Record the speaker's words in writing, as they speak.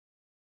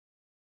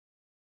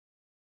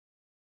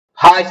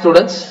Hi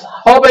students,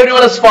 hope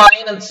everyone is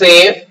fine and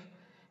safe.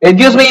 It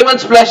gives me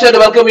immense pleasure to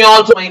welcome you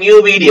all to my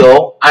new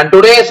video, and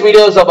today's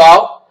video is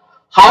about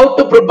how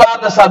to prepare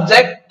the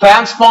subject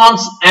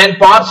transforms and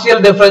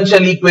partial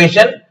differential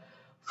equation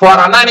for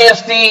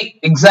NIST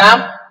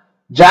exam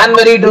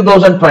January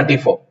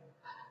 2024.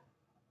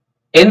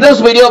 In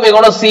this video we are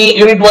going to see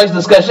unit wise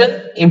discussion,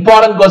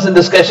 important question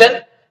discussion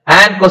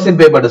and question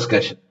paper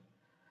discussion.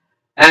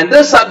 And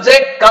this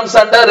subject comes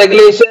under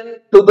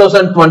regulation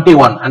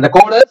 2021 and the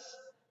code is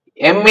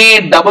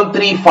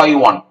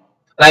MA3351,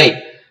 right?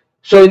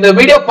 So in the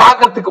video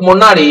பார்க்கிறதுக்கு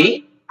முன்னாடி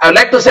I would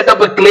like to set up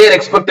a clear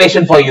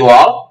expectation for you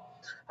all,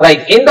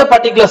 right? In the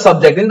particular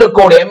subject, in the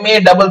code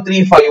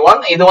MA3351,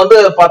 இது வந்து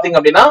பாத்தீங்க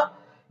அப்படினா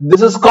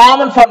this is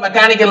common for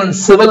mechanical and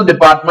civil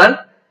department,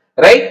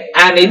 right?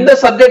 And in the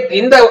subject,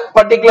 in the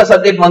particular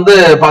subject வந்து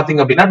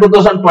பாத்தீங்க அப்படினா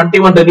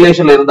 2021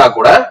 regulationல இருந்தா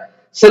கூட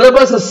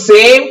syllabus is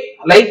same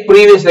like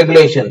previous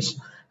regulations,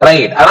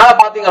 right? அதனால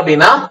பாத்தீங்க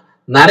அப்படினா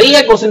நிறைய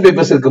question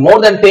papers இருக்கு, more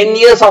than 10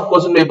 years of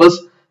question papers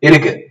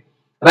இருக்கு,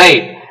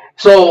 right?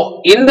 So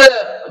in the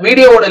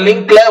video oda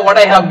link la what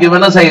I have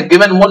given is I have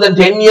given more than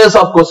 10 years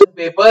of question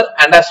paper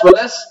and as well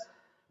as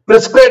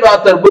prescribed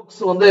author books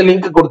வந்து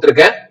link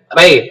கொடுத்திருக்கேன்,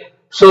 right?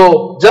 So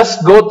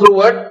just go through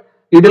it,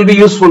 it will be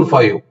useful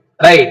for you,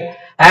 right?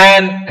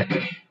 And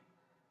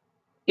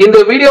in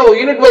the video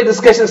unit wise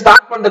discussion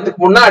start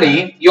பண்றதுக்கு முன்னாடி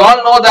you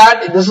all know that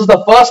this is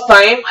the first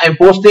time I am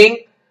posting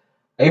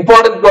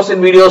important question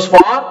videos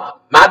for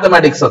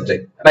mathematics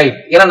subject, right?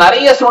 ஏன்னா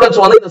நிறைய students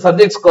வந்து இந்த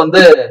சப்ஜெக்ட்ஸ்க்கு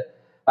வந்து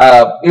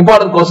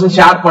important questions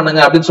share பண்ணுங்க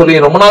அப்படினு சொல்லி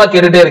ரொம்ப நாளா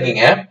கேட்டுட்டே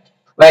இருக்கீங்க,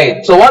 right?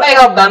 So what I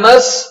have done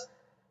is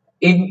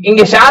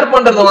இங்க ஷேர்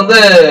பண்றது வந்து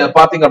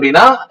பாத்தீங்க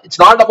அப்படினா it's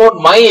not about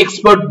my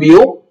expert view,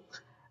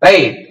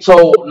 right? So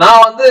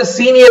நான் வந்து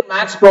சீனியர்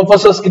மேத்ஸ்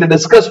ப்ரொஃபசர்ஸ் கிட்ட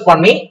டிஸ்கஸ்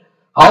பண்ணி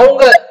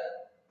அவங்க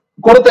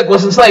கொடுத்த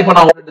क्वेश्चंस தான் இப்போ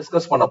நான் உங்களுக்கு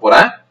டிஸ்கஸ் பண்ண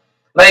போறேன்,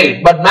 right?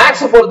 But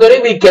maths பொறுத்தவரை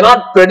we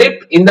cannot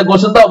predict இந்த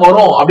क्वेश्चन தான்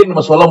வரும் அப்படி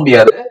நம்ம சொல்ல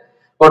முடியாது.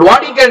 But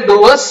what you can do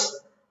is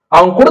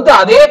அவங்க கொடுத்த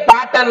அதே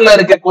பேட்டர்ன்ல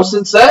இருக்க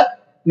क्वेश्चंस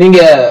நீங்க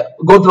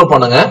go through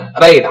பண்ணுங்க,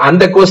 right?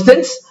 அந்த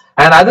क्वेश्चंस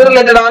and அது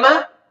ரிலேட்டடான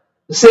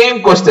சேம்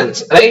क्वेश्चंस,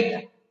 right?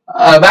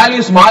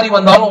 வேல்யூஸ் மாறி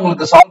வந்தாலும்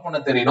உங்களுக்கு சால்வ் பண்ண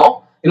தெரியணும்,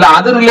 இல்ல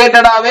அது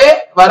ரிலேட்டடாவே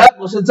வர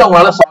क्वेश्चंस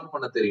உங்களால சால்வ்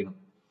பண்ண தெரியணும்,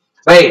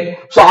 right?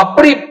 சோ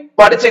அப்படி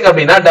படிச்சீங்க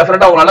அப்படினா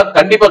டெஃபினட்டா உங்களால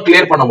கண்டிப்பா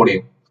கிளியர் பண்ண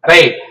முடியும்,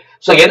 right?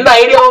 சோ எந்த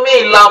ஐடியாவுமே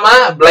இல்லாம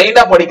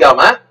பிளைண்டா படிக்காம,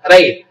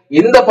 right,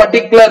 இந்த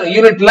பர்టిక్యులர்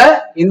யூனிட்ல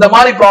இந்த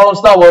மாதிரி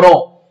ப்ராப்ளம்ஸ் தான்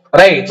வரும்,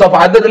 right? சோ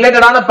அது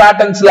ரிலேட்டடான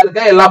பேட்டர்ன்ஸ்ல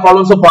இருக்க எல்லா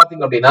ப்ராப்ளம்ஸும்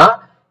பாத்தீங்க அப்படினா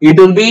it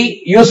will be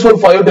useful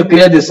for you to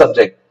clear this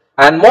subject.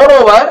 And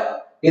moreover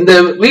இந்த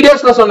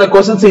வீடியோஸ்ல சொன்ன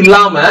क्वेश्चंस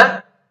இல்லாம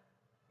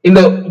இந்த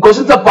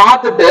क्वेश्चंस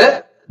பார்த்துட்டு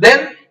then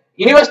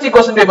university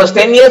question papers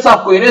 10 years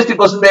of university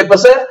question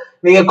papers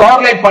நீங்க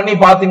கோரிலேட் பண்ணி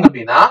பாத்தீங்க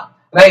அப்படினா,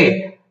 right,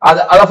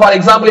 அத ஃபார்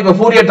எக்ஸாம்பிள் இப்ப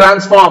ஃபோரியர்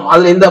டிரான்ஸ்ஃபார்ம்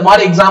அதுல இந்த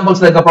மாதிரி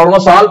எக்ஸாம்பிள்ஸ்ல இருக்க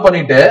ப்ராப்ளம் சால்வ்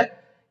பண்ணிட்டு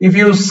if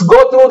you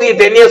go through the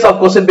 10 years of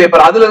question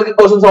paper அதுல இருக்க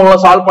क्वेश्चंस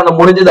உங்களால சால்வ் பண்ண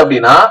முடிஞ்சது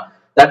அப்படினா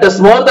that is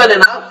more than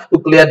enough to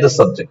clear this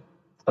subject,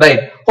 right?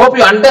 Hope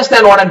you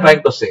understand what I'm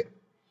trying to say,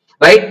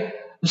 right?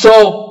 So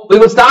we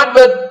will start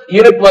with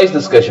unit wise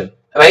discussion,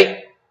 right?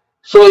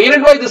 So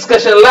unit wise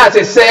discussion la as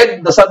I said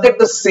the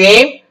subject is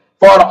same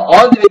for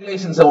all the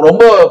regulations,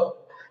 ரொம்ப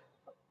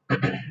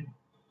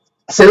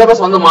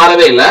syllabus வந்து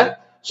மாறவே இல்ல.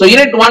 So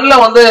unit 1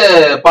 ல வந்து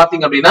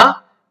பாத்தீங்க அப்படினா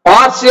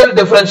partial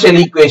differential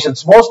equations,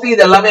 mostly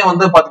இது எல்லாமே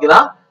வந்து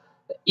பாத்தீங்கன்னா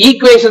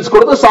ஈக்குவேஷன்ஸ்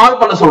கொடுத்து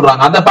சால்வ் பண்ண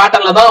சொல்றாங்க, அந்த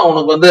பேட்டர்ன்ல தான்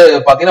உங்களுக்கு வந்து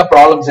பாத்தீங்கன்னா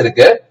ப்ராப்ளம்ஸ்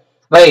இருக்கு,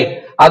 ரைட்?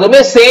 அதுமே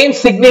சேம்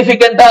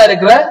சிக்னிஃபிகண்டா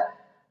இருக்கிற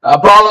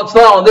ப்ராப்ளம்ஸ்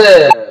தான் வந்து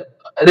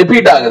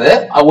ரிப்பீட் ஆகுது,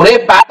 ஒரே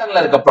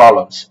பேட்டர்ன்ல இருக்க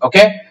problems,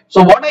 okay?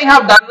 So what I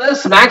have done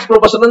is maths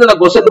ப்ரொஃபசர்ல இருந்து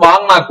நான் क्वेश्चन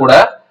வாங்குனா கூட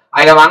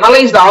I have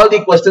analyzed all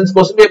the questions,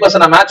 question papers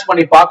நான் மேட்ச்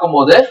பண்ணி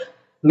பாக்கும்போது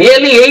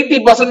nearly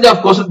 80% of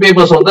question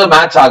papers வந்து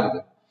மேட்ச்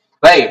ஆகுது,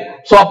 ரைட்?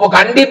 சோ அப்போ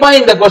கண்டிப்பா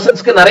இந்த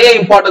क्वेश्चंसக்கு நிறைய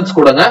இம்பார்ட்டன்ஸ்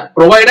கொடுங்க,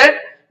 provided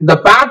the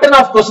pattern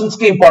of questions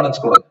க்கு இம்பார்ட்டன்ஸ்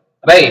கொடுங்க,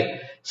 ரைட்?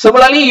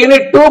 Similarly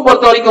unit 2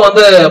 பொறுத்த வரைக்கும்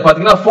வந்து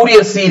பாத்தீங்கன்னா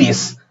ஃபோரியர்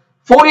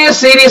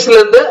சீரிஸ்ல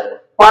இருந்து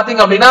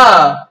பாத்தீங்க அப்படினா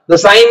the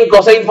sin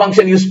cosine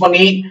function use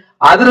பண்ணி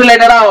அது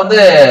ரிலேட்டடா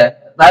வந்து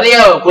நிறைய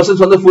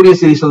क्वेश्चंस வந்து ஃபோரியர்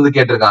சீரிஸ்ல இருந்து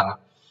கேட்டிருக்காங்க,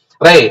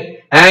 ரைட்?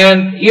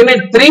 And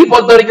unit 3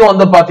 பொறுத்த வரைக்கும்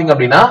வந்து பாத்தீங்க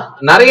அப்படினா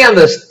நிறைய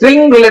அந்த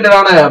ஸ்ட்ரிங்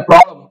ரிலேட்டடான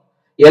ப்ராப்ளம்,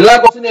 எல்லா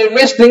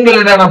क्वेश्चनலயுமே ஸ்ட்ரிங்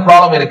ரிலேட்டடான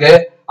ப்ராப்ளம் இருக்கு,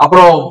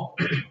 அப்புறம்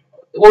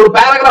ஒரு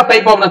பேராகிராஃப்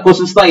டைப் ஆஃப்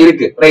क्वेश्चंस தான்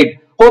இருக்கு, right?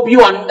 Hope you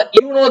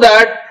know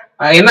that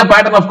என்ன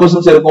பேட்டர்ன் ஆஃப்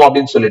क्वेश्चंस இருக்கும்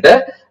அப்படினு சொல்லிட்டு,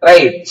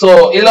 ரைட்? சோ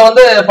இதுல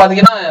வந்து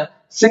பாத்தீங்கன்னா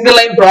சிங்கிள்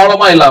லைன்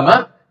ப்ராப்ளமா இல்லாம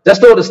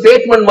ஜஸ்ட் ஒரு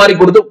ஸ்டேட்மென்ட் மாதிரி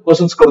கொடுத்து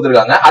क्वेश्चंस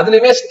கொடுத்திருக்காங்க,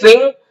 அதுலயுமே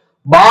ஸ்ட்ரிங்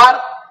பார்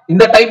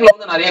இந்த டைப்ல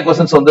வந்து நிறைய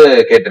क्वेश्चंस வந்து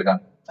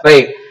கேட்டிருக்காங்க,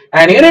 right?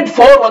 And unit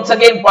 4 once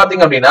again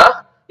பாத்தீங்க அப்படினா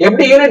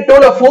எப்படி unit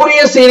 2 ல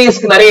ஃபோரியர்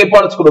சீரிஸ்க்கு நிறைய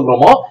இம்பார்ட்டன்ஸ்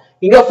கொடுக்கறோமோ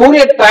இங்க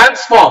ஃபோரியர்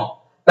டிரான்ஸ்ஃபார்ம்,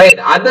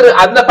 ரைட், அது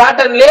அந்த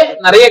பேட்டர்ன்லயே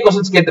நிறைய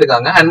क्वेश्चंस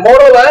கேட்டிருக்காங்க. And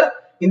moreover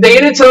இந்த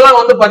யூனிட்ஸ் எல்லாம்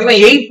வந்து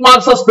பாத்தீங்கன்னா 8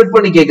 மார்க்ஸா ஸ்ப்ளிட்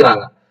பண்ணி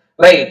கேக்குறாங்க,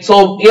 right? So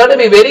you have to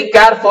be very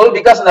careful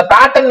because அந்த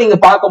பேட்டர்ன் நீங்க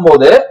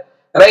பாக்கும்போது,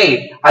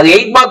 ரைட், அது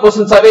 8 மார்க்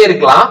क्वेश्चंஸாவே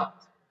இருக்கலாம்,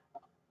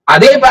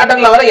 அதே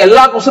பேட்டர்ன்ல வர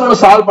எல்லா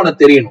क्वेश्चनவும் சால்வ் பண்ண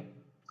தெரியணும்,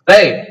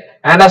 right?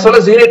 and as well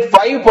as unit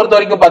 5 பொறுத்த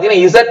வரைக்கும்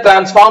பாத்தீங்கன்னா z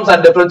transforms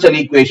and differential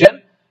equation.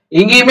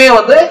 இங்கேயுமே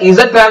வந்து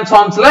z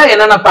transformsல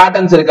என்னென்ன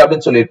patterns இருக்கு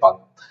அப்படினு சொல்லிருப்பாங்க.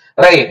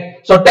 ரைட்.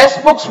 சோ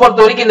டெக்ஸ்ட் புக்ஸ்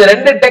பொறுத்த வரைக்கும் இந்த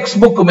ரெண்டு டெக்ஸ்ட்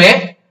புக்குமே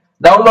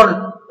டவுன்லோட்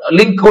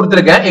லிங்க்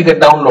கொடுத்திருக்கேன். you can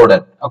download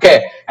it. Okay,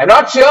 I'm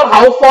not sure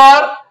how far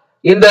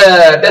இந்த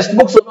டெக்ஸ்ட்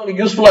புக்ஸ்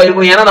உங்களுக்கு யூஸ்ஃபுல்லா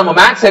இருக்கும். ஏன்னா நம்ம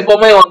மேத்ஸ்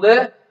எப்பவுமே வந்து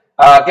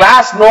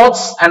class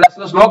notes and as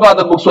well as local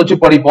author books வச்சு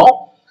படிப்போம்.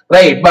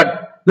 Right. But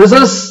this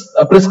is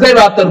a prescribed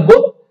author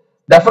book.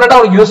 Definitely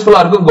உங்களுக்கு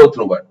யூஸ்ஃபுல்லா இருக்கும். go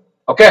through it.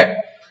 Okay,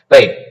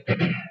 right.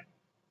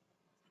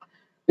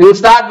 We will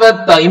start with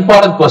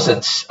important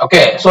questions.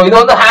 Okay, so இது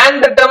வந்து hand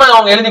written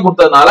அவங்க எழுதி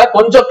கொடுத்ததனால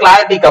கொஞ்சம்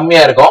clarity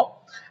கம்மியா இருக்கும்.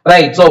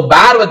 Right, so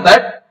bear with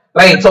that.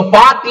 Right, so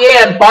part A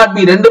and part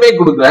B ரெண்டுமே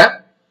கொடுக்கிறேன்.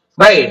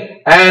 Right,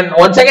 and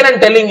once again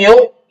I'm telling you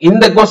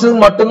இந்த क्वेश्चन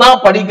மட்டும் தான்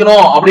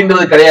படிக்கணும்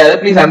அப்படின்றது கிடையாது.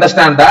 Please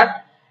understand that.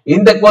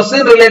 இந்த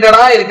क्वेश्चन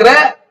ரிலேட்டடா இருக்கிற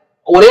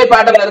ஒரே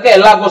பேட்டர்ன்ல இருக்க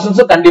எல்லா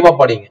क्वेश्चंसும் கண்டிப்பா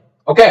படிங்க.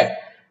 Okay,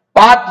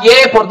 part A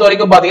பொறுத்த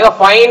வரைக்கும் பாத்தீங்கன்னா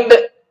find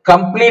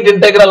complete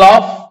integral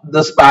of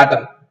this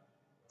pattern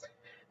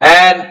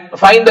and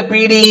find the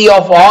PDE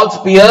of all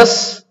spheres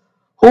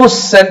whose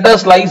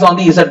centers lies on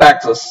the z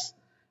axis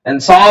and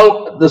solve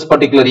this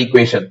particular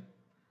equation.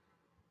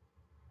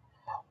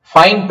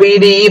 Find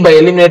PDE by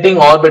eliminating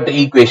orbit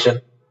equation,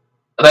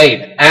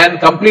 right, and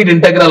complete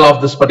integral of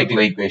this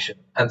particular equation.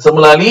 And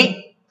similarly,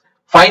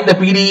 find the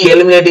PDE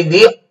eliminating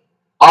the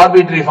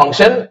arbitrary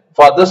function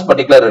for this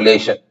particular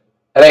relation,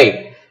 right.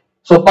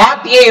 So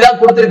part A இதான்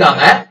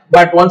கொடுத்திருக்காங்க.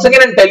 But once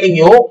again I'm telling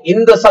you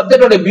இந்த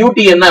subject ஓட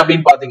beauty என்ன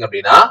அப்படினு பாத்தீங்க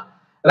அப்படினா,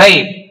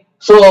 right,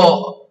 so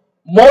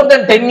more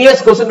than 10 years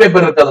question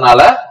paper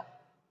இருக்கிறதுனால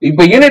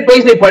இப்ப யூனிட்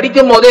வைஸ் நீ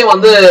படிக்கும் போதே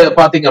வந்து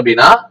பாத்தீங்க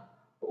அப்படினா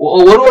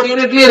ஒரு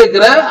யூனிட்லயே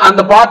இருக்கிற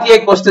அந்த பார்ட் A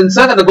क्वेश्चंस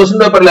அந்த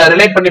क्वेश्चन பேப்பர்ல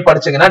ரிலேட் பண்ணி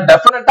படிச்சீங்கன்னா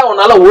டெஃபினட்டா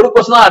உன்னால ஒரு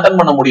क्वेश्चन தான் அட்டெண்ட்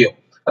பண்ண முடியும்.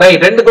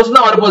 ரைட், ரெண்டு क्वेश्चन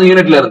தான் வரப்போகுது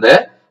யூனிட்ல இருந்து.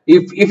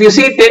 if you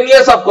see 10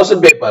 years of question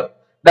paper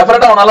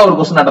டெஃபினட்டா உன்னால ஒரு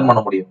क्वेश्चन அட்டெண்ட்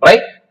பண்ண முடியும்.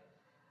 ரைட்.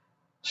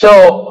 So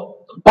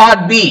part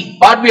B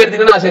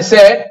எடுத்தீங்கன்னா as I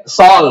said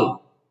solve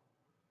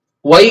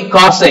y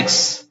cos x.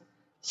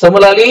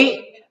 Similarly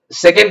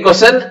second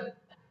question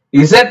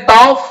z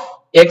of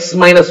x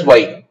minus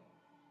y,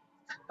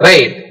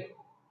 right,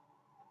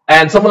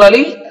 and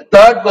similarly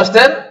third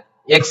question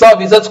x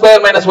of z square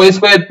minus y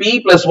square p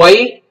plus y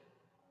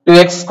to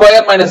x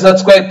square minus z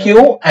square q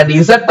and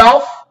z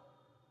of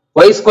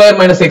y square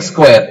minus x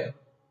square,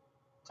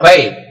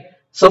 right.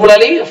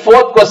 Similarly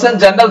fourth question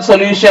general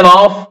solution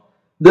of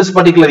this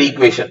particular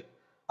equation.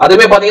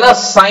 அதுமே பாத்தீங்கன்னா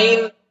sin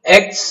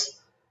x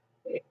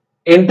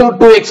into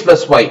 2x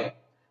plus y.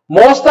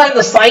 மோஸ்டா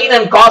இந்த sin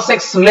and cos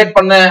x relate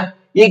பண்ண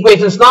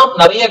equations தான்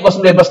நிறைய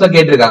question பேப்பர்ஸ்ல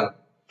கேட்டிருக்காங்க.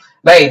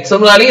 Right.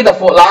 Similarly the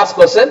last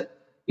question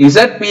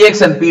z px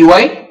and py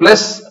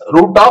plus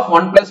root of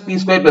 1 plus p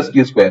square plus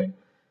q square.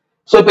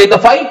 So இப்போ இந்த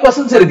 5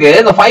 questions இருக்கு.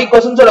 இந்த 5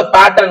 क्वेश्चंस ஓட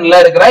பேட்டர்ன்ல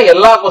இருக்கிற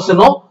எல்லா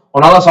क्वेश्चनும்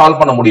உன்னால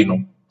சால்வ் பண்ண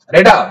முடியும்.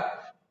 ரைட்டா?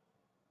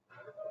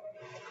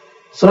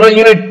 So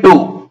unit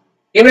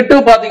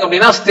 2 பாத்தீங்க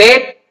அப்படினா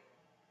state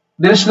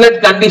Dirichlet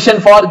condition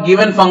for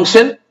given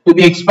function to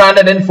be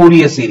expanded in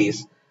Fourier series.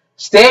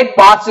 State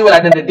partial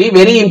identity,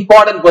 very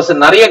important question.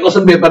 நிறைய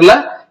क्वेश्चन பேப்பர்ல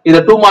இத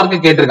 2 மார்க்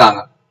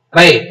கேட்டிருக்காங்க.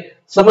 Right.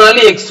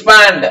 Similarly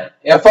expand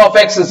f of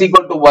x is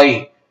equal to y,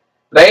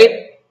 right,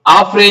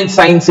 half range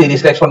sine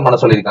series expand பண்ண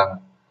சொல்லிருக்காங்க.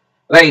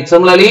 Right.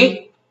 Similarly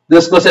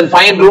this question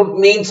find root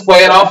mean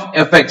square of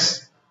fx,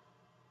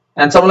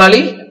 and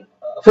similarly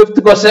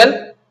fifth question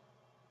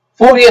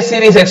Fourier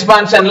series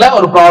expansionல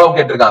ஒரு problem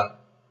கேட்டிருக்காங்க.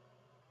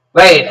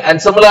 Right, and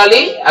similarly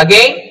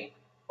again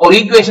ஒரு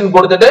equation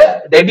கொடுத்துட்டு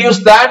deduce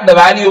that the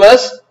value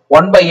is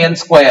 1 by n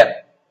square,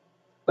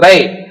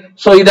 right.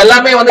 So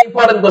இதெல்லாமே வந்து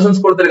important questions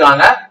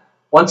கொடுத்திருக்காங்க.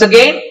 Once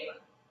again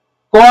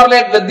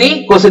correlate with the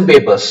question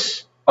papers.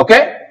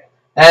 Okay,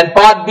 and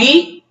part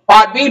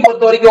B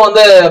பொறுத்த வரைக்கும்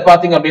வந்து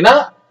பாத்தீங்க அப்படினா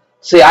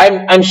see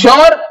I'm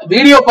sure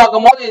வீடியோ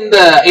பாக்கும்போது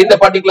இந்த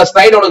particular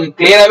slide உங்களுக்கு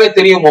கிளியராவே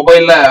தெரியும்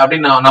மொபைல்ல அப்படி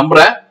நான்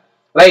நம்புறேன்.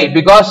 Right,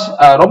 because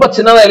ரொம்ப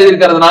சின்னதா எழுதி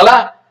இருக்கிறதுனால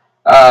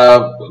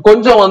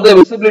கொஞ்சம் வந்து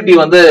visibility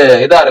வந்து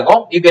இதா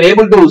இருக்கும். You can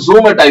able to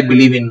zoom it I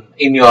believe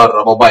in your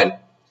mobile.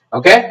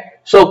 Okay,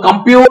 so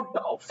compute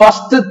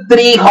first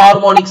 3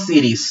 harmonic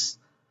series,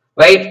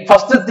 right,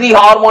 first 3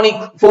 harmonic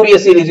Fourier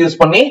series use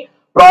பண்ணி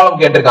ப்ராப்ளம்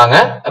கேட்டிருக்காங்க.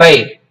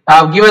 Right, I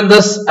have given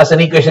this as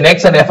an equation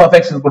x and f of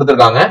x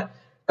கொடுத்திருக்காங்க.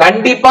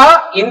 கண்டிப்பா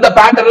இந்த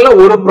பேட்டர்ன்ல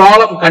ஒரு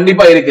problem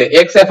கண்டிப்பா இருக்கு.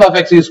 x f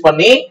of x use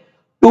பண்ணி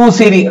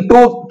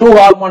 2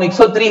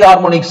 ஹார்மோனிக்ஸோ 3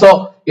 ஹார்மோனிக்ஸோ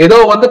ஏதோ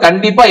வந்து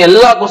கண்டிப்பா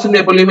எல்லா क्वेश्चन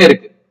பேப்பர்லயுமே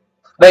இருக்கு.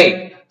 Right.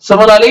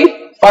 Similarly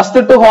first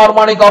 2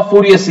 harmonic of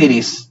Fourier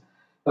series,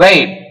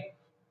 right,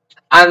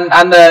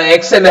 and the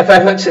x and f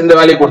of x in the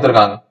value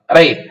கொடுத்திருக்காங்க.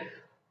 Right,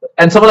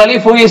 and similarly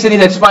Fourier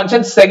series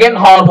expansion second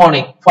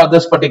harmonic for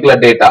this particular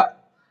data,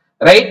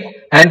 right,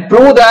 and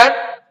prove that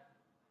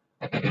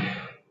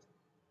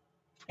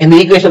in the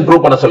equation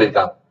prove பண்ண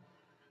சொல்லிருக்காங்க.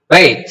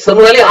 Right.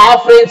 Similarly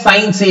half range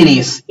sine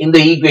series in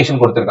the equation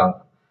கொடுத்திருக்காங்க.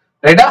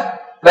 ரைட்டா?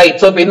 Right.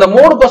 So இப்போ இந்த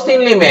மூணு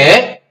क्वेश्चनலயுமே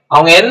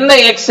அவங்க என்ன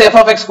x f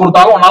of x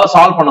கொடுத்தாலும் உன்னால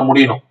சால்வ் பண்ண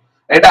முடியும்.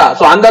 ரைட்டா?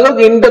 சோ அந்த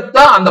அளவுக்கு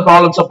இன்டெப்தா அந்த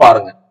ப்ராப்ளம்ஸ்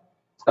பாருங்க.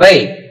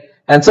 Right.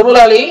 And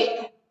similarly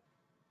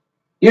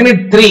Unit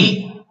 3,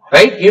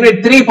 right? Unit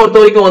 3 பொறுத்த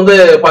வரைக்கும் வந்து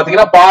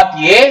பாத்தீங்கன்னா part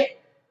A,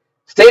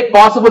 state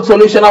possible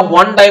solution of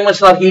one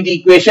dimensional heat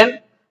equation.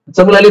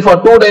 Similarly for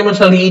two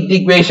dimensional heat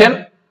equation,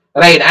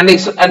 right?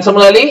 And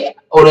similarly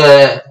ஒரு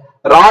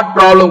rod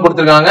problem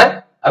கொடுத்திருக்காங்க,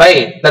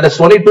 right? That is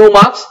only 2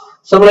 marks.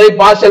 Similarly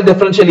partial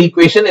differential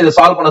equation இத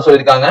solve பண்ண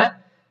சொல்லிருக்காங்க,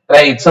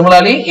 right?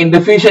 Similarly in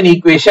diffusion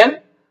equation,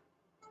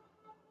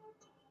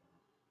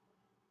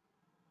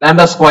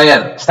 lambda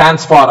square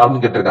stands for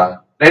அப்படினு கேட்டிருக்காங்க,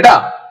 ரைட்டா?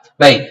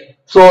 Right.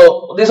 So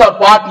these are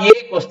part A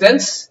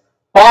questions.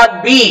 Part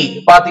B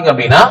பாத்தீங்க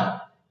அப்படினா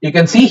you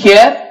can see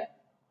here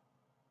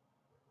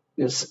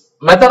is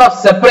method of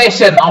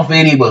separation of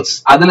variables.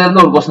 அதுல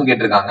இருந்து ஒரு क्वेश्चन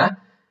கேட்டிருக்காங்க.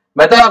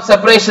 Method of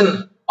separation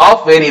of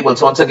variables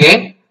once again,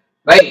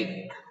 right?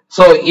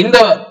 So இந்த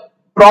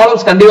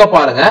problems கண்டிப்பா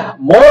பாருங்க.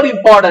 More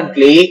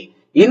importantly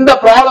இந்த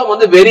problem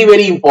வந்து very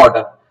very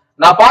important.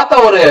 நான்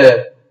பார்த்த ஒரு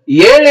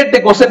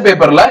 7-8 क्वेश्चन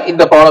பேப்பர்ல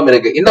இந்த problem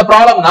இருக்கு. இந்த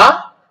ப்ராப்ளம்னா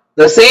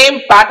the same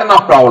pattern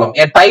of problem,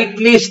 a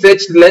tightly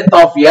stretched length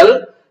of L,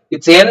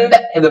 its end,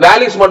 இந்த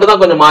values மட்டும்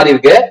தான் கொஞ்சம் மாறி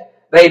இருக்கு,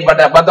 right? But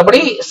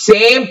மத்தபடி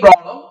same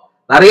problem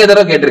நிறைய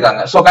தடவை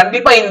கேட்டிருக்காங்க. சோ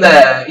கண்டிப்பா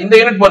இந்த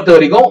யூனிட் பொறுத்த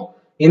வரைக்கும்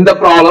இந்த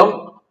ப்ராப்ளம்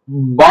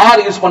bar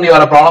யூஸ் பண்ணி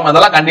வர ப்ராப்ளம்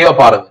அதெல்லாம் கண்டிப்பா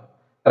பாருங்க,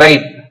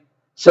 right?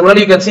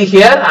 Similarly you can see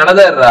here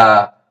another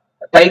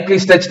tightly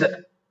stretched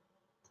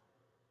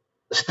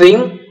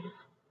string,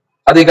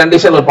 அதே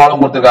கண்டிஷன் ஒரு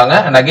ப்ராப்ளம் கொடுத்திருக்காங்க,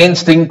 and again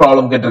string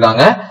problem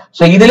கேட்டிருக்காங்க.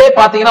 சோ இதிலே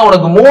பாத்தீங்கன்னா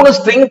உங்களுக்கு மூணு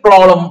string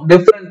problem,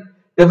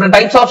 different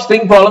types of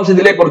string problems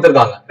இதிலே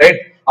கொடுத்திருக்காங்க, ரைட்?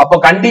 அப்ப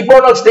கண்டிப்பா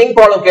ஒரு string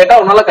problem கேட்டா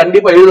உன்னால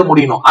கண்டிப்பா எழுத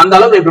முடியும். அந்த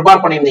அளவுக்கு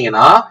ப்ரிப்பேர்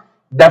பண்ணிருந்தீங்கன்னா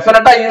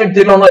டெஃபினட்டா யூனிட்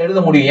 3 ல உன்னால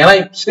எழுத முடியும். ஏன்னா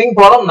string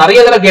problem நிறைய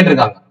தடவை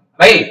கேட்டிருக்காங்க,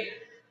 ரைட்?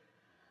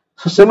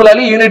 சோ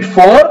similarly unit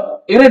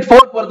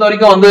 4 பொறுத்த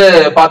வரைக்கும் வந்து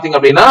பாத்தீங்க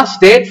அப்படினா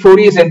state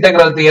Fourier's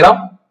integral theorem,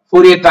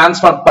 Fourier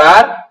transform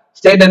pair,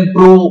 state and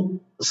prove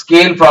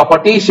scale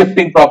property,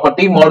 shifting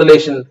property,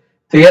 modulation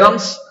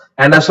theorems,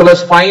 and as well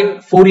as find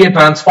Fourier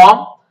transform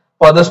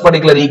for this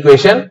particular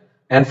equation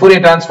and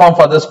Fourier transform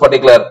for this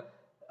particular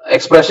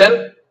expression,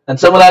 and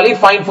similarly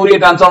find Fourier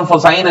transform for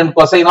sine and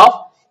cosine of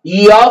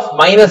e of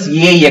minus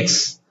ax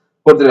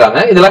கொடுத்திருக்காங்க.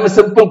 இதெல்லாம்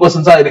simple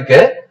questions ஆ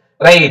இருக்கு,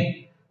 right?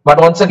 But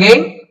once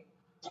again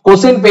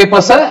question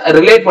papers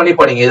relate பண்ணி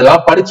படிங்க.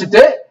 இதெல்லாம்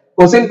படிச்சிட்டு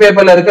question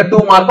paperல இருக்க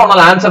 2 mark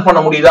உங்களால answer பண்ண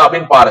முடியுதா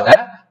அப்படினு பாருங்க.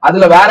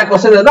 அதுல வேற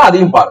क्वेश्चन இருந்தா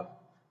அதையும் பாருங்க,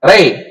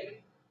 right?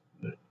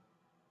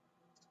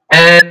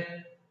 And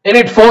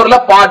unit 4 la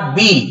part B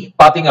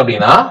பாத்தீங்க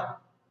அப்படினா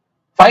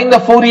find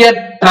the Fourier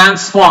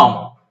transform,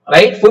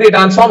 right? Fourier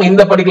transform in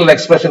the particular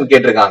expression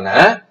கேட்டிருக்காங்க,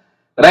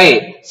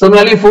 right?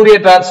 Similarly Fourier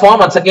transform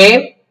once again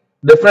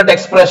different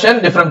expression,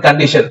 different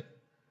condition,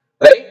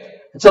 right?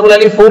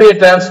 Similarly Fourier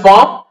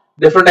transform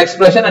different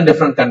expression and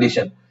different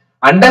condition.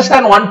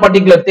 Understand one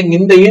particular thing,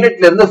 இந்த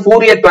யூனிட்ல இருந்து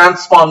Fourier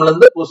transformல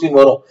இருந்து question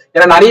வரும்.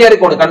 ஏன்னா நிறைய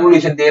இருக்கும்,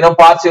 convolution theorem,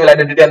 partial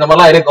identity அந்த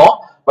மாதிரிலாம் இருக்கும்.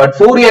 பட்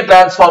Fourier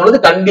transformல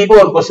இருந்து கண்டிப்பா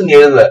ஒரு क्वेश्चन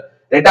எழுதுவ,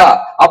 ரைட்டா?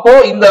 அப்போ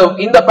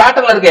இந்த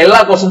பேட்டர்ன்ல இருக்க எல்லா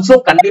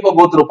क्वेश्चंसும் கண்டிப்பா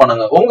கோ த்ரூ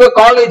பண்ணுங்க. உங்க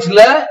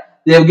காலேஜ்ல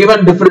they have given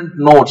different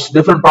notes,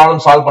 different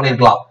problems solve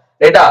பண்ணிருக்கலாம்,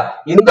 ரைட்டா?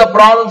 இந்த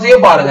ப்ராப்ளம்ஸையே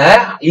பாருங்க,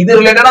 இது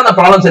ரிலேட்டடா அந்த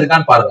ப்ராப்ளம்ஸ்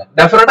இருக்கான்னு பாருங்க.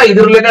 டெஃபினட்டா இது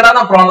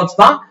ரிலேட்டடான ப்ராப்ளம்ஸ்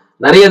தான்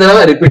நிறைய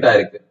தடவை ரிப்பீட்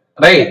ஆயிருக்கு,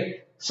 ரைட்?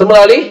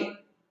 Similarly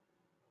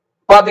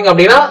பாத்தீங்க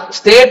அப்படினா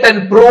state and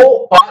prove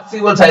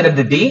Parseval's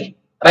identity,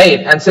 right?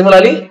 And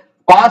similarly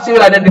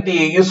Parseval identity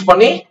use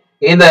பண்ணி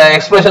இந்த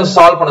எக்ஸ்பிரஷன்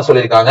சால்வ் பண்ண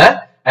சொல்லிருக்காங்க,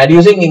 and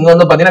using இங்க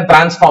வந்து பாத்தீங்கன்னா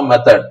transform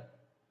method,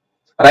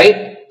 right?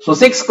 So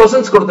 6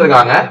 questions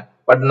கொடுத்திருக்காங்க,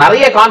 பட்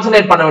நிறைய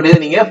கான்சென்ட்ரேட் பண்ண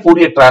வேண்டியது நீங்க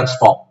Fourier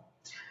transform,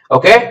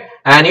 okay?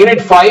 And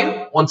unit 5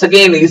 once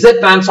again Z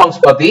transforms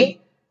பத்தி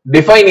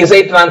define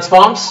Z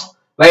transforms,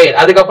 right?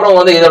 அதுக்கு அப்புறம்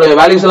வந்து இதோட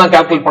வேல்யூஸ் எல்லாம்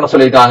கால்குலேட் பண்ண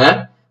சொல்லிருக்காங்க.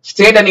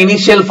 State and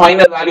initial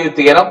final value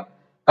theorem,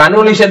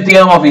 convolution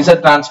theorem of Z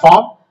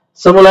transform,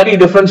 similarly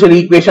differential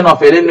equation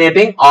of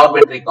eliminating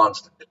arbitrary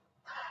constant.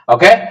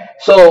 Okay,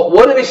 so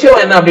ஒரு விஷயம்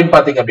என்ன அப்படினு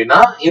பாத்தீங்க அப்படினா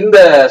இந்த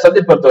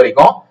சப்ஜெக்ட் பொறுத்த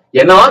வரைக்கும்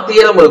என்னவா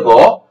தியரம் இருக்கோ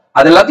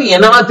அது எல்லாத்தையும்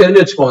என்னவா தெரிஞ்சு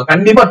வச்சுக்கோங்க.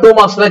 கண்டிப்பா 2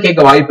 மார்க்ஸ்ல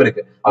கேட்க வாய்ப்பு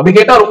இருக்கு. அப்படி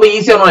கேட்டா ரொம்ப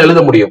ஈஸியா நம்ம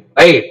எழுத முடியும்,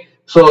 ரைட்?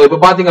 சோ இப்போ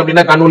பாத்தீங்க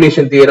அப்படினா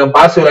convolution theorem,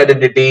 Parseval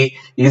identity,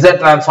 Z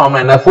transform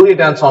என்ன, Fourier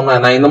transform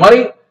என்ன, இந்த மாதிரி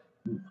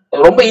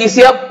ரொம்ப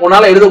ஈஸியா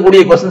உன்னால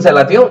எழுதக்கூடிய क्वेश्चंस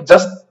எல்லாத்தையும்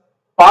ஜஸ்ட்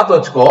பார்த்து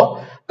வச்சுக்கோ.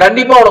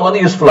 கண்டிப்பா உங்களுக்கு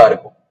வந்து யூஸ்ஃபுல்லா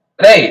இருக்கும்,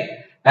 right?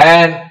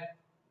 And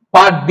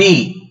part B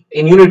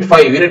in unit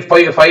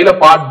 5 ல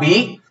part B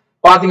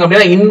பாத்தீங்க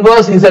அப்படினா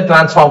இன்வர்ஸ் Z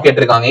டிரான்ஸ்ஃபார்ம்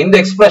கேட்டிருக்காங்க. இந்த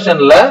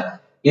எக்ஸ்பிரஷன்ல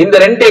இந்த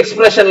ரெண்டு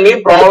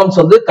எக்ஸ்பிரஷன்லயும் ப்ராப்ளம்ஸ்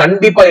வந்து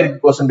கண்டிப்பா இருக்கு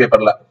क्वेश्चन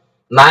பேப்பர்ல.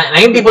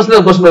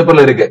 90% क्वेश्चन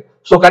பேப்பர்ல இருக்கு.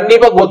 சோ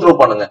கண்டிப்பா கோ த்ரூ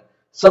பண்ணுங்க.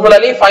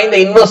 Similarly find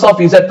the inverse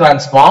of Z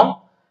transform,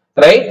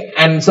 right?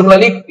 And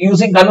similarly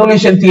using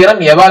convolution theorem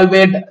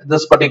evaluate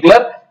this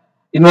particular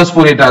inverse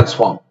Fourier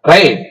transform,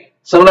 right?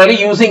 Similarly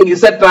using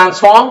Z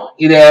transform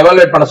இத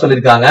evaluate பண்ண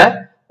சொல்லிருக்காங்க.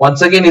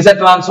 Once again Z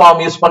transform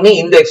use பண்ணி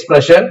இந்த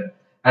expression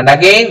and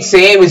again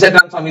same Z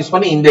transform use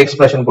பண்ணி இந்த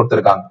expression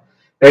கொடுத்திருக்காங்க,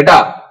 ரைட்டா?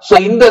 So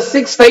இந்த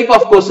 6 டைப்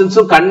ஆஃப் क्वेश्चंस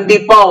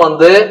கண்டிப்பா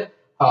வந்து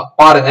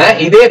பாருங்க.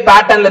 இதே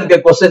பேட்டர்ன்ல இருக்க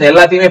क्वेश्चन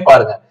எல்லாத்தையுமே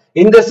பாருங்க.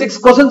 இந்த 6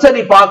 क्वेश्चंस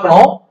நீ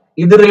பார்க்கணும்.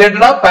 இது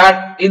ரிலேட்டடா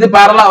இது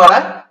parallel வர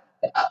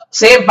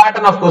சேம்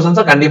பேட்டர்ன் ஆஃப் क्वेश्चंस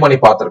கண்டிப்பா நீ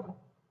பாத்துறணும்,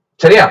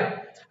 சரியா?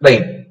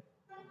 Right.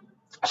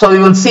 So we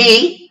will see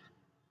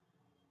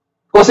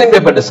question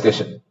paper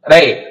discussion.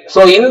 Right. So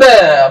in the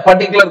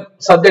particular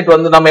subject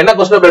வந்து நம்ம என்ன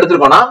question paper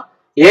எடுத்துருக்கோம்னா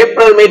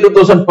April May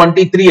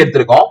 2023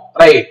 எடுத்துருக்கோம்.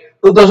 Right.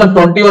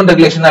 2021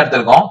 regulation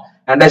எடுத்துருக்கோம்.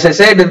 And as I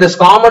said, it is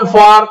common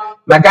for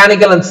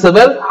mechanical and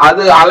civil.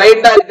 அது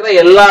aligned இருக்கிற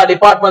எல்லா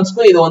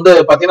departmentsக்கும் இது வந்து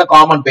பாத்தீங்கன்னா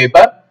common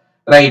paper.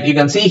 Right. You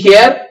can see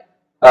here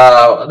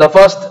the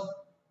first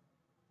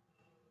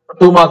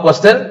 2 mark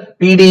question,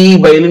 PDE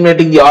by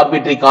eliminating the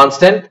arbitrary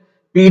constant.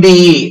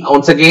 PDE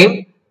once again,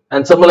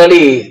 and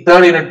similarly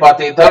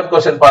third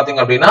question பாத்தீங்க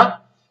அப்படின்னா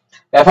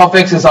f of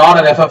x is odd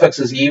and f of x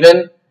is even,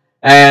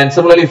 and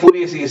similarly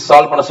Fourier series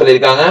solve பண்ண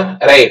சொல்லிருக்காங்க.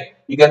 Right.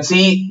 You can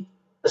see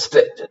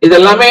இது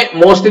எல்லாமே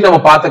mostly நம்ம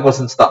பார்த்த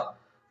questions தான்.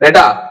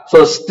 ரைட்டா? So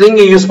string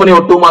யூஸ் பண்ணி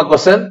ஒரு 2 mark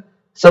question.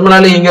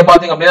 Similarly இங்க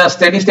பாத்தீங்க அப்படின்னா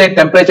steady state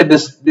temperature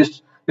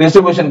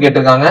distribution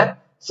கேட்டிருக்காங்க.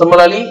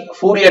 Similarly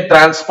Fourier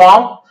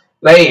transform.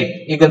 Right.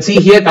 You can see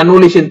here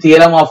convolution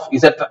theorem of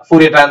Z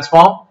Fourier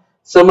transform.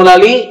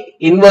 Similarly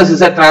inverse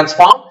Z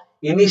transform,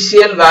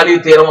 initial value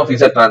theorem of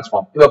Z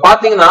transform. இப்ப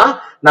பாத்தீங்கன்னா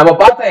நம்ம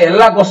பார்த்த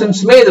எல்லா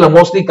क्वेश्चंसமே இதுல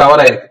mostly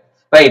கவர் ஆயிருக்கு.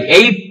 Right.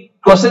 8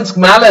 questions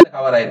மேல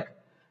cover ஆயிருக்கு.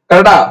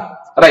 கரெக்ட்டா?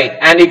 Right.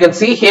 And you can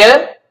see here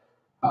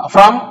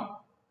from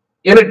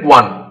unit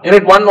 1.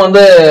 Unit 1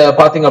 வந்து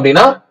பாத்தீங்க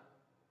அப்படின்னா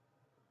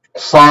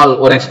solve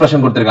ஒரு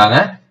எக்ஸ்பிரஷன் கொடுத்திருக்காங்க.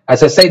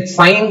 As I said,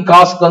 sin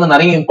cos க்கு வந்து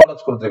நிறைய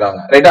இம்பார்ட்டன்ஸ்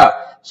கொடுத்திருக்காங்க. ரைட்டா?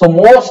 So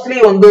mostly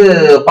வந்து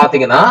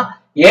பாத்தீங்கன்னா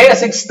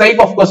A6 type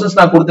of questions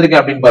நான்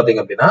கொடுத்திருக்கேன் அப்படின்னு பாத்தீங்க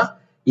அப்படின்னா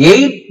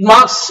 8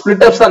 marks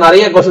split ups தான்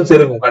நிறைய questions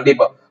இருக்கும்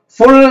கண்டிப்பா.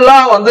 ஃபுல்லா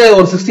வந்து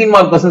ஒரு 16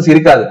 mark questions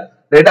இருக்காது.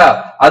 ரைட்டா?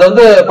 அது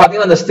வந்து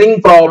பாத்தீங்கன்னா அந்த string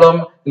problem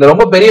இல்ல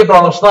ரொம்ப பெரிய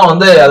ப்ராப்ளம்ஸ் தான்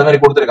வந்து அது மாதிரி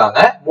கொடுத்திருக்காங்க.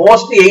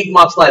 மோஸ்ட்லி 8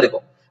 marks தான்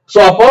இருக்கும். சோ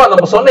அப்போ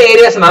நம்ம சொன்ன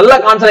ஏரியாஸ் நல்லா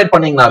concentrate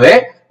பண்ணீங்கனாவே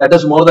that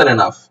is more than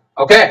enough.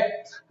 Okay?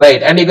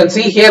 Right. And you can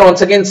see here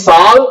once again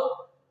solve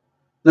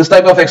this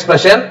type of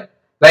expression.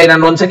 Right.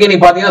 And once again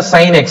நீங்க பாத்தீங்கன்னா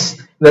sin x.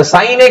 இந்த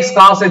sin x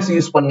cos x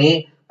use பண்ணி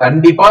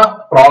கண்டிப்பா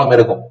problem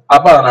இருக்கும்.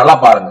 அப்ப அத நல்லா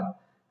பாருங்க.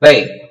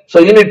 Right. So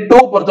unit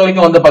 2 பொறுத்த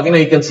வரைக்கும் வந்து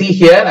பாத்தீங்கன்னா you can see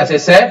here as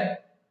I said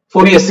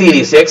Fourier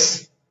series x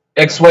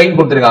xy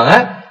கொடுத்திருக்காங்க.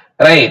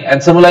 Right. And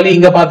similarly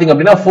இங்க பாத்தீங்க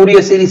அப்படின்னா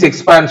Fourier series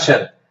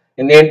expansion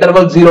in the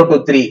interval 0 to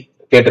 3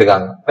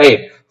 கேட்டிருக்காங்க. Right.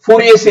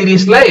 Fourier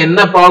seriesல என்ன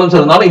ப்ராப்ளம்ஸ்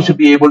இருந்தாலும் you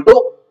should be able to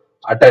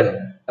attend.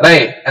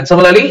 Right. And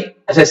similarly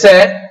as I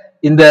said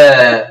in the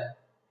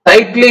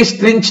tightly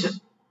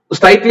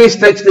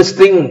stretched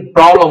string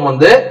problem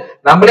வந்து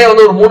நம்மளே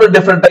வந்து ஒரு 3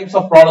 different types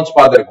of problems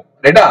பார்த்திருக்கோம்.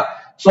 ரைட்டா?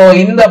 So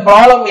இந்த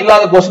ப்ராப்ளம்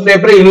இல்லாத क्वेश्चन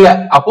பேப்பரே இல்ல.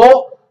 அப்போ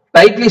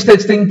tightly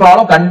stretched string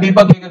problem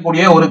கண்டிப்பா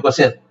கேட்கக்கூடிய ஒரு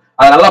क्वेश्चन.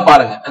 அத நல்லா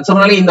பாருங்க. And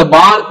similarly இந்த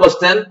bar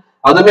question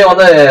அதுமே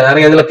வந்து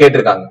நிறைய இதுல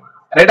கேட்டிருக்காங்க.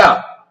 ரைட்டா?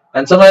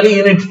 And similarly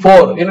unit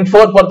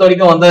 4 பொறுத்த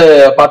வரைக்கும் வந்து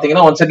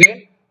பாத்தீங்கன்னா once again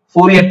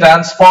Fourier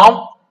transform.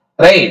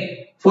 Right.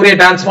 Fourier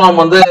transform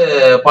வந்து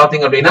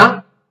பாத்தீங்க அப்படின்னா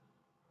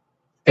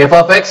f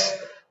of x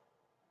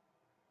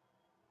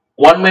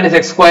 1 minus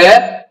x square.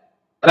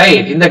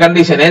 Right. In the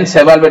condition hence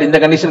evaluate in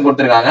the condition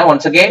கொடுத்திருக்காங்க.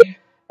 Once again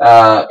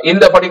in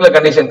the particular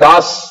condition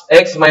cos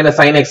x minus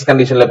sin x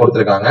conditionல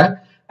கொடுத்திருக்காங்க.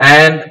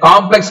 And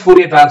complex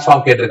Fourier transform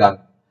கேட்டிருக்காங்க.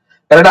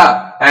 கரெக்ட்டா?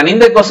 And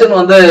இந்த question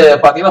வந்து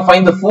பாத்தீங்கன்னா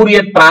find the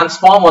Fourier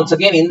transform. Once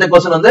again இந்த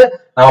question வந்து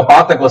நம்ம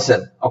பார்த்த question.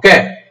 Okay?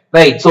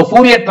 Right. So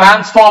Fourier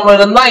transform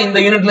இருந்தா இந்த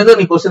யூனிட்ல இருந்து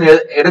நீ क्वेश्चन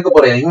எடுக்க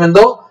போறீங்க. even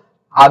though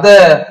other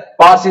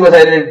Parseval's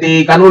identity,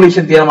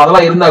 convolution theorem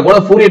அதெல்லாம் இருந்தா கூட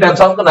Fourier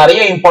transformக்கு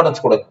நிறைய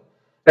இம்பார்ட்டன்ஸ் கொடுங்க.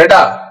 ரைட்டா?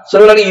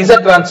 similarly Z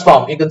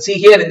transform you can see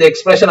here இந்த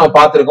எக்ஸ்பிரஷன் நம்ம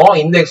பார்த்திருக்கோம்.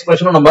 இந்த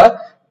எக்ஸ்பிரஷனும் நம்ம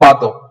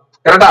பார்த்தோம்.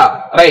 கரெக்ட்டா?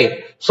 ரைட்.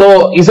 சோ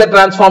Z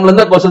transformல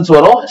இருந்து क्वेश्चंस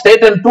வரும்.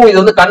 statement 2 இது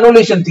வந்து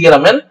convolution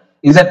theorem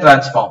in Z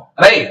transform.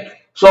 Right.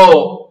 So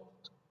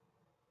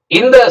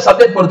இந்த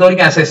சப்ஜெக்ட் பொறுத்த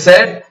வரைக்கும் as I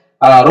said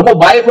ரொம்ப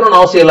பயப்படணும்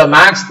அவசியம் இல்ல.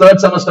 Maths 3rd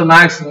semester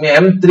maths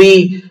M3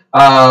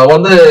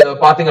 வந்து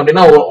பாத்தீங்க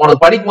அப்படின்னா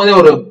உனக்கு படிக்கும் போதே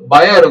ஒரு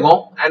பயம்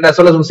இருக்கும். And as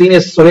well as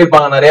seniors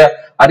சொல்லிருப்பாங்க நிறைய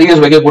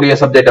அரியர்ஸ் வைக்கக்கூடிய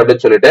சப்ஜெக்ட்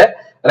அப்படின்னு சொல்லிட்டு.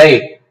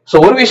 ரைட். சோ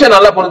ஒரு விஷயம்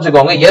நல்லா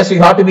புரிஞ்சுக்கோங்க. yes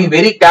you have to be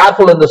very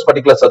careful in this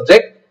particular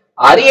subject.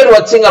 Arrear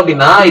வச்சிங்க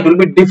அப்படின்னா it will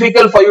be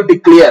difficult for you to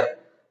clear.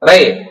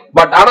 Right.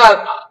 But ஆனா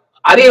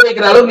அரியர்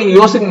வைக்கிற அளவுக்கு நீங்க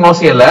யோசிக்கணும்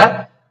அவசியம் இல்ல.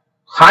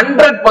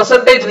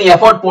 100% நீ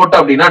எஃபோர்ட் போட்ட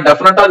அப்படின்னா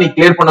டெஃபினட்டா நீ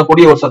கிளியர்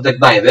பண்ணக்கூடிய ஒரு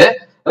சப்ஜெக்ட் தான் இது.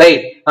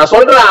 ரைட்.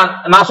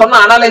 நான் சொன்ன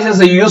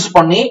அனாலிசிஸ் யூஸ்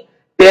பண்ணி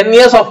 10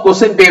 years of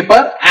question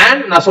paper and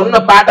நான்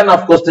சொன்ன pattern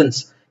of questions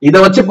இத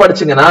வச்சு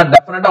படிச்சீங்கன்னா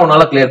டெஃபினட்டா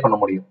உன்னால கிளியர் பண்ண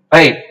முடியும்.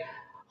 Right.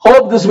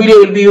 hope this video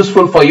will be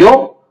useful for you.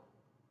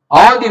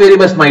 All the very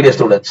best my dear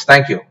students.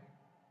 Thank you.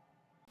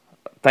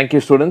 Thank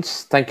you students.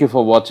 Thank you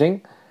for watching.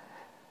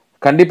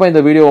 கண்டிப்பா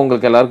இந்த வீடியோ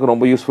உங்களுக்கு எல்லாருக்கும்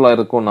ரொம்ப யூஸ்ஃபுல்லா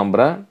இருக்கும்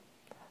நம்புறேன்.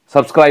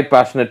 Subscribe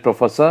Passionate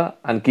Professor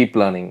and keep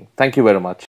learning. Thank you very much.